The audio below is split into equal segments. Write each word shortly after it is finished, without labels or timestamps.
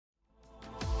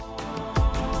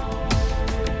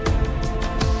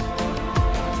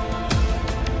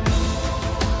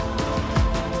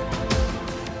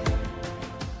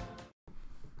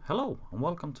Hello and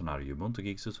welcome to another Ubuntu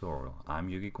Geeks tutorial. I'm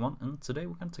UGeek1 and today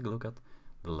we're going to take a look at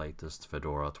the latest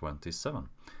Fedora 27.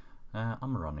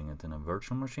 I'm running it in a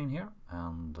virtual machine here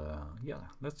and yeah,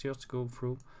 let's just go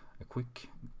through a quick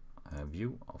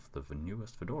view of the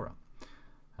newest Fedora.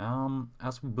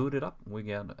 As we boot it up, we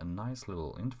get a nice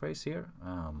little interface here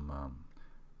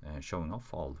showing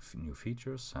off all the new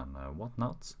features and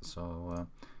whatnot. So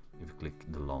if you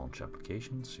click the launch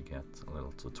applications, you get a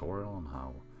little tutorial on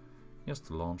how just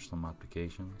to launch some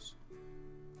applications.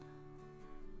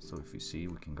 So if you see,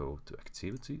 we can go to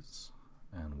activities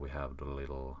and we have the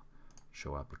little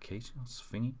show applications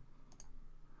thingy,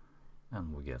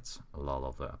 and we get a lot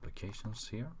of the applications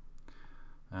here.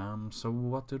 So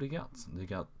what do they get? They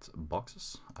got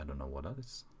boxes. I don't know what that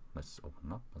is. Let's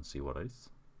open up and see what it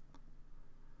is.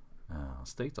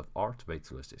 State-of-art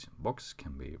virtualization. Box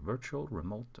can be virtual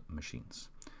remote machines.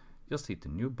 Just hit the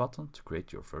new button to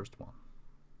create your first one.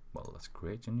 Well, let's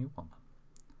create a new one.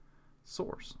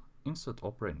 Source. Insert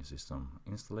operating system,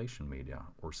 installation media,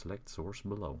 or select source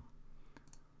below.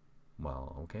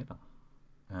 Well, okay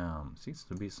then. Seems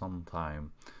to be something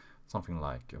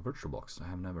like a VirtualBox. I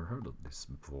have never heard of this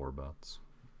before, but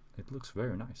it looks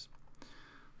very nice.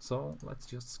 So let's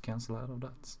just cancel out of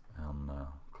that and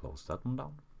close that one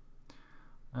down.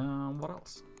 What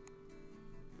else?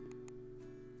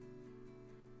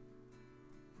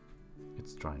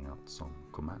 It's trying out some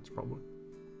commands probably.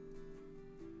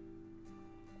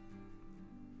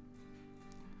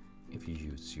 If you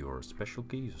use your special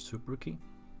key, your super key,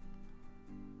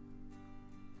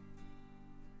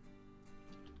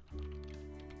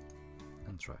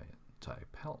 and try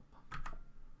type help.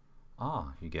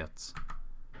 You get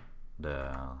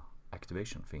the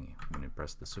activation thingy when you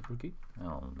press the super key,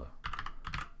 and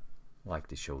like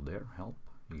they showed there, help,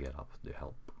 you get up the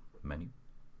help menu.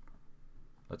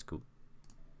 That's cool.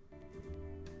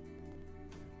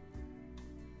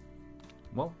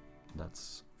 Well,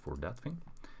 that's for that thing.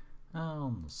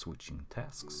 Switching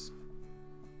tasks.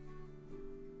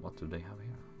 What do they have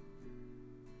here?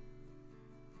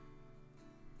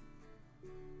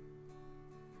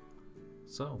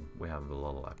 So we have a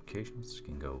lot of applications. You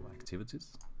can go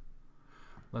activities.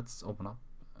 Let's open up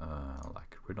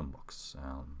like Rhythmbox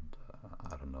and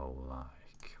I don't know,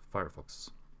 like Firefox,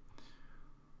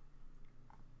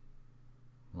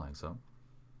 like so.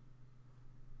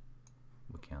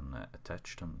 We can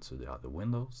attach them to the other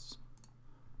windows.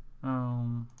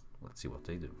 Let's see what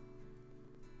they do.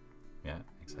 Yeah,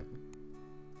 exactly.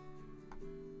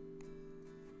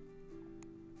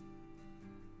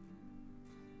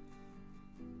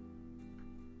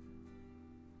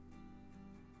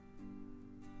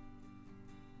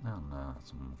 And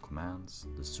some commands,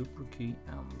 the super key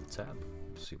and the tab.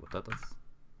 Let's see what that does.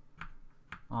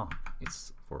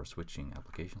 It's for switching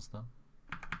applications then.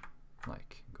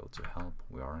 Like go to help,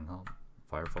 we are in help,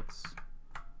 Firefox,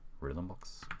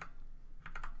 Rhythmbox.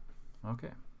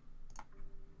 Okay.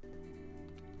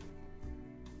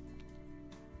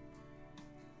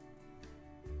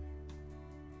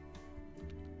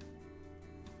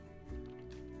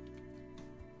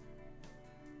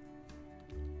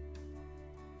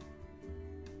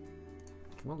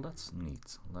 Well, that's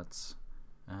neat. Let's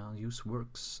use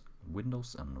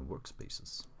Windows and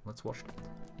workspaces. Let's watch that.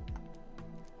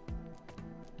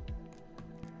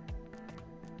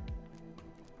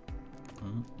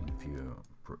 If you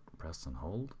press and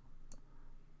hold,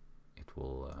 it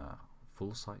will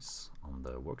full size on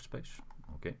the workspace.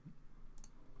 Okay.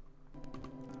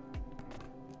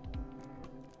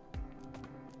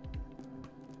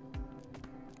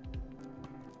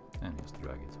 And just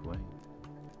drag it away.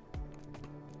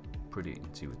 Pretty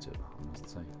intuitive, I must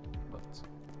say, but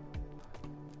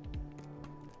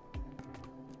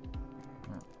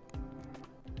yeah.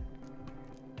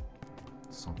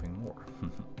 Something more.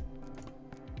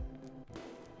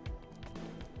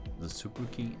 The super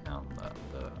key and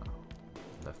the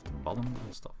left bottom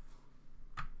and stuff.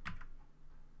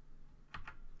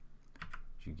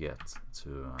 You get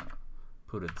to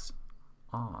put it.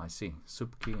 I see.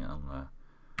 Super key and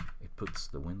it puts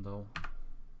the window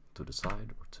to the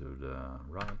side or to the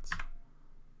right,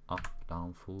 up,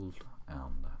 down, full,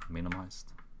 and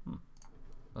minimized.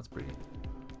 That's pretty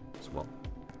as well.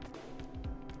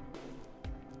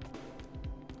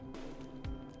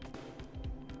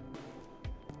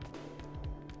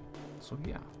 So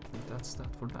yeah, that's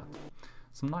that for that.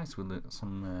 Some nice with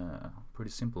some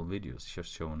pretty simple videos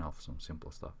just showing off some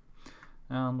simple stuff.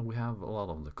 And we have a lot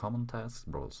of the common tasks: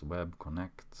 browse the web,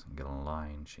 connect, get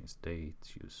online, change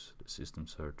date, use the system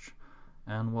search,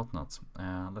 and whatnot.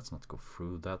 Let's not go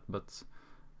through that, but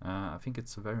I think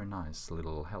it's a very nice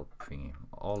little help thingy.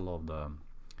 All of the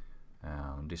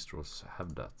distros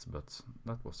have that, but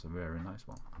that was a very nice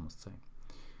one, I must say.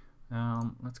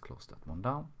 Let's close that one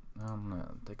down and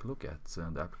take a look at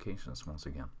the applications once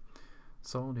again.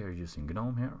 So they are using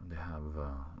GNOME here. They have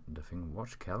the thing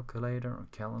watch, calculator,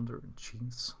 calendar,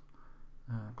 cheese,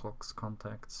 clocks,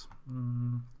 contacts,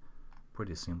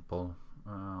 pretty simple.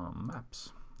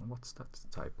 Maps, what's that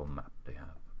type of map they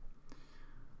have?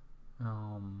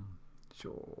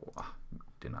 Sure,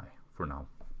 deny for now.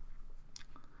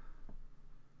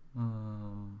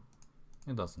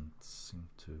 It doesn't seem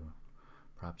to,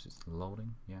 perhaps it's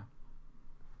loading, yeah.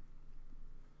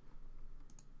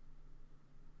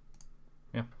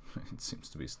 Yeah, it seems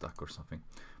to be stuck or something.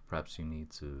 Perhaps you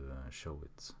need to show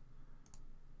it.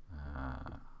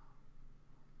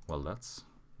 Well, that's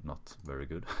not very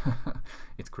good.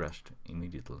 It crashed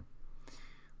immediately.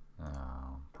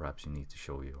 Perhaps you need to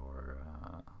show your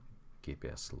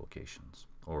GPS locations,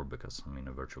 or because I'm in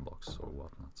a VirtualBox or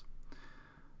whatnot.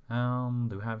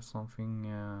 Do we have something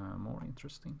more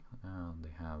interesting?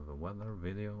 They have weather,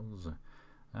 videos,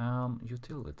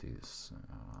 utilities.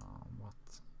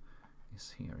 What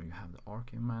is here? You have the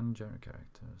archive manager,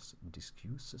 characters, disk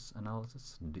uses,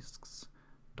 analysis, disks,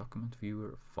 document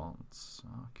viewer, fonts.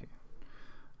 Okay.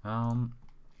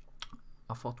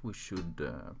 I thought we should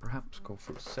perhaps go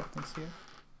through settings here,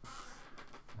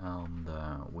 and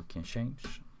we can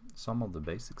change some of the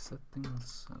basic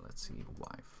settings. Let's see,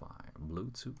 Wi-Fi,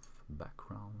 Bluetooth,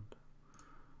 background,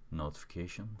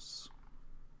 notifications,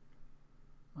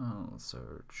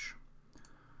 search,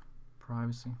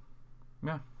 privacy.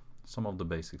 Yeah, some of the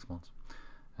basics ones.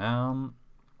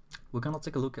 We're gonna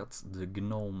take a look at the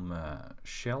GNOME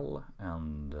shell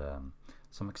and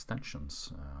some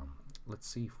extensions. Let's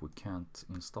see if we can't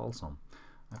install some.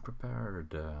 I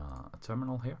prepared a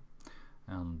terminal here,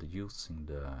 and using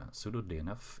the sudo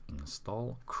dnf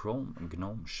install chrome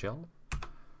GNOME shell,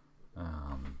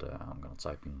 and I'm gonna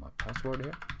type in my password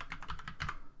here.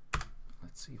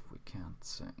 Let's see if we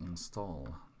can't install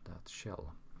that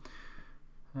shell.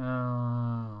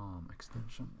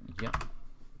 Extension, yeah,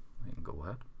 and go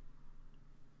ahead.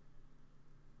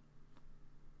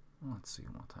 Let's see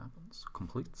what happens.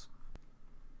 Complete.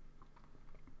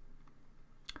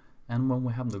 And when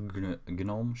we have the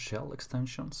GNOME shell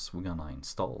extensions, we're gonna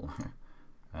install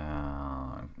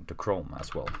the Chrome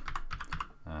as well.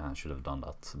 I should have done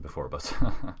that before, but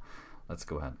let's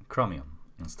go ahead. Chromium,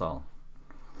 install.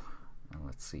 And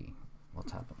let's see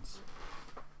what happens.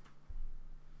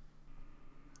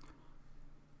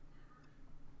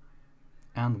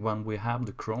 And when we have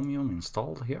the Chromium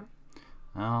installed here,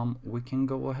 we can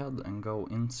go ahead and go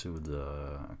into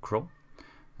the Chrome.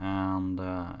 And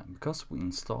because we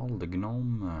installed the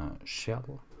GNOME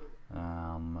shell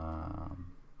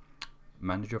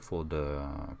manager for the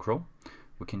Chrome,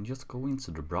 we can just go into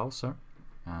the browser,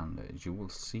 and you will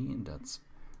see that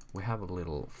we have a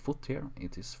little foot here.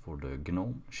 It is for the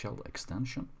GNOME shell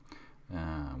extension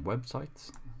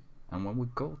website, and when we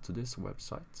go to this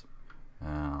website,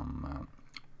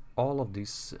 all of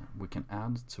this we can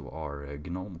add to our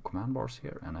GNOME command bars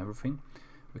here and everything.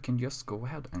 We can just go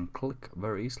ahead and click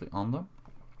very easily on them,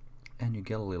 and you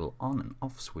get a little on and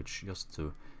off switch just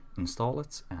to install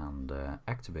it and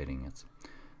activating it.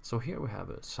 So here we have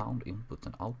a sound input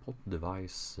and output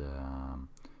device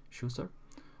chooser.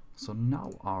 So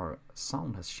now our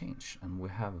sound has changed, and we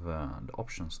have the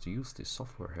options to use this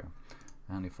software here.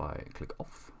 And if I click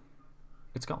off,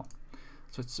 it's gone.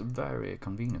 So it's a very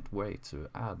convenient way to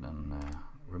add and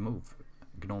remove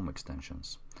GNOME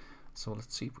extensions. So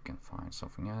let's see if we can find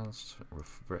something else.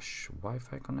 Refresh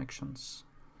Wi-Fi connections,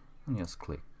 and just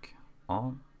click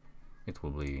on. It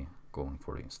will be going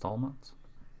for the installment.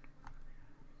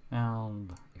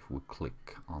 And if we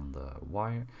click on the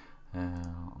wire,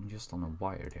 I'm just on a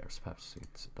wire there, so perhaps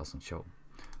it doesn't show.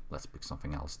 Let's pick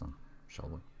something else then, shall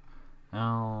we?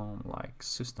 Like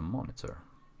system monitor.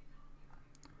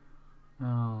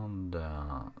 And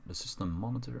the system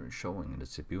monitor is showing the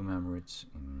CPU memory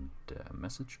in the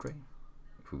message tray.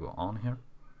 If we go on here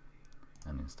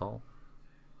and install,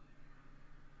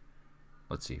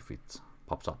 let's see if it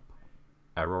pops up.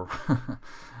 Error.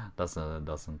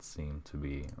 Doesn't seem to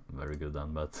be very good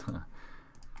then, but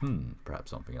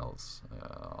perhaps something else.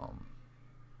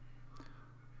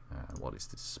 What is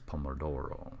this?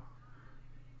 Pomodoro.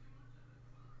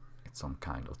 It's some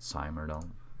kind of timer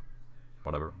down.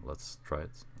 Whatever, let's try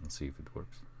it and see if it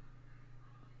works.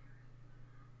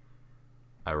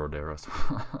 Arrow there as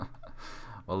well.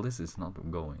 Well, this is not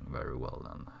going very well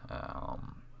then.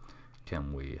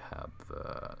 Can we have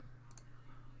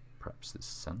perhaps this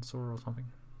sensor or something?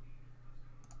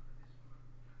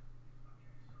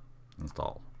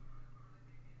 Install.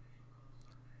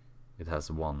 it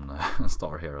has one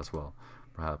star here as well.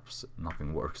 Perhaps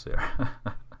nothing works here.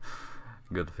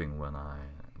 Good thing when I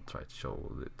try to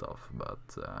show it off,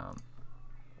 but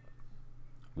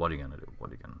what are you gonna do? What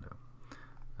are you gonna do?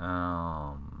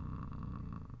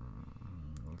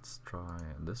 Let's try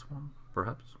this one,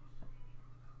 perhaps.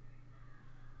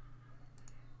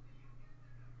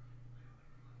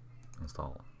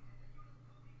 Install.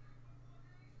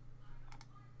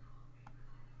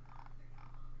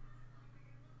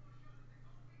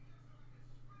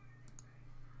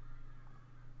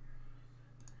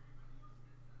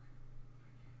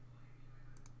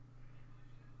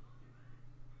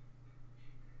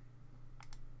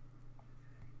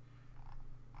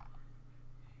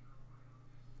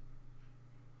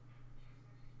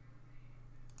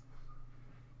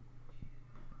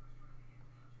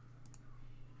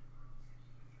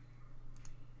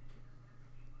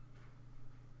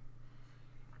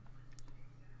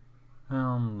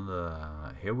 And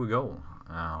here we go.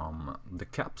 The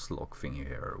caps lock thing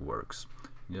here works.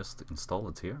 Just install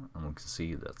it here, and we can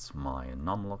see that my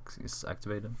numlock is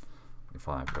activated. If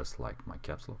I press like my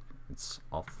caps lock, it's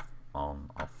off, on,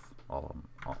 off, on,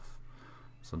 off.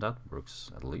 So that works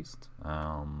at least.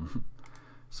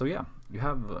 So yeah, you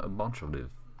have a bunch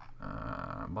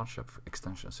of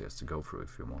extensions here to go through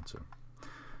if you want to.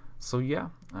 So yeah,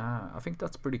 I think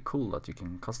that's pretty cool that you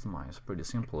can customize pretty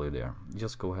simply there.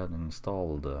 Just go ahead and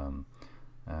install the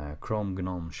Chrome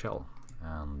GNOME shell,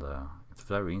 and it's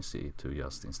very easy to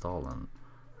just install and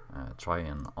try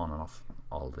and on and off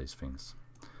all these things.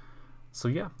 So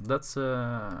yeah, that's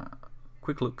a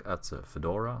quick look at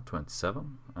Fedora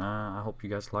 27. I hope you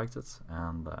guys liked it,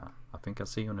 and I think I'll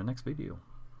see you in the next video.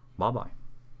 Bye bye.